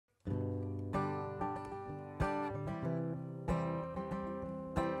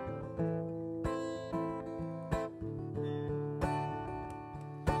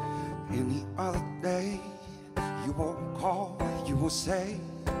other day, you won't call, you won't say,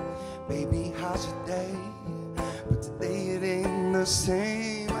 baby, how's your day? But today it ain't the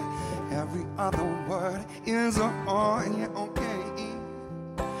same. Every other word is a yeah, okay.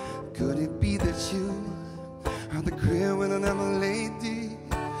 Could it be that you are the crib with another lady?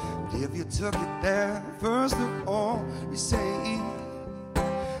 If you took it there, first of all, you say,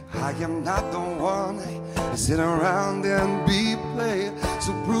 I am not the one to sit around and be played.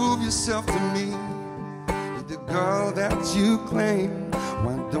 So prove yourself to me. You're the girl that you claim.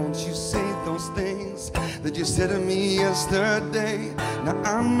 Why don't you say those things that you said to me yesterday? Now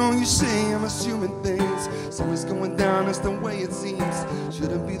I know you say I'm assuming things. Something's going down, that's the way it seems.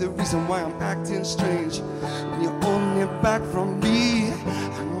 Shouldn't be the reason why I'm acting strange. When you're holding it back from me,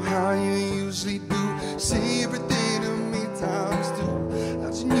 I know how you usually do. Say everything to me times two.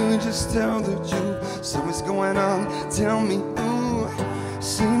 You just tell the truth. Something's going on, tell me, ooh.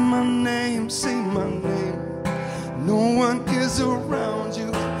 Say my name, say my name. No one is around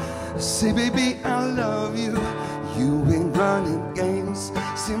you. Say, baby, I love you. You ain't running games.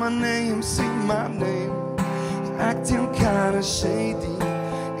 Say my name, say my name. You're acting kinda shady.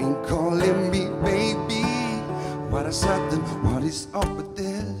 Ain't calling me baby. What a sudden, what is up with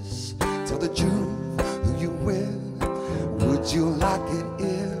this? Tell the truth, who you with? Would you like it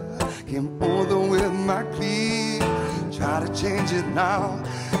if came over with my clique? Try to change it now.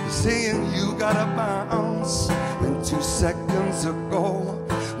 You're saying you gotta bounce. When 2 seconds ago,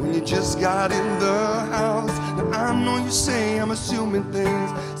 when you just got in the house. Now I know you say I'm assuming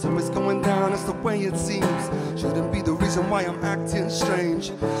things. Something's going down, that's the way it seems. Shouldn't be the reason why I'm acting strange.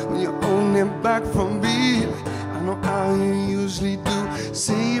 When you're owning back from me, I know how you usually do.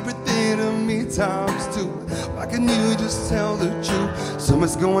 Say everything to me times two. Why can you just tell the truth?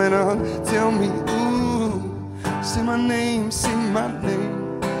 Something's going on, tell me, ooh. Say my name, say my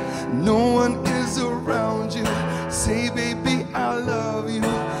name. No one is around you. Say, baby, I love you.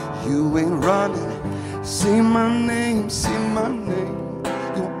 You ain't running. Say my name, say my name.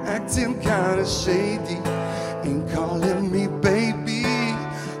 You're acting kinda shady. Ain't calling me baby.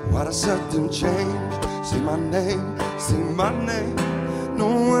 What a sudden change. Say my name, say my name. No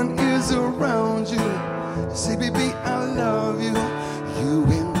one is around you. Say, baby, I love you. You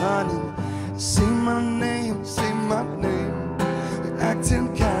ain't running. Say my name, say my name. You're acting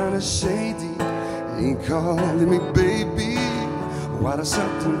kinda shady. Ain't calling me baby. What a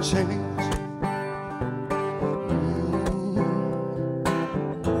sudden change.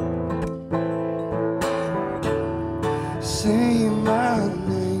 Say my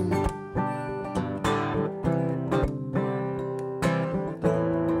name.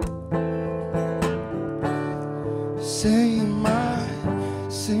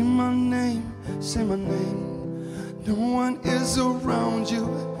 Say my name, say my name. No one is around you.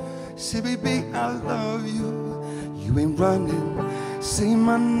 Say, baby, I love you. You ain't running. Say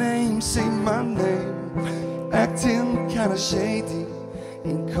my name, say my name. Acting kinda shady.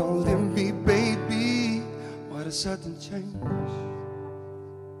 Ain't calling me baby. What a sudden change.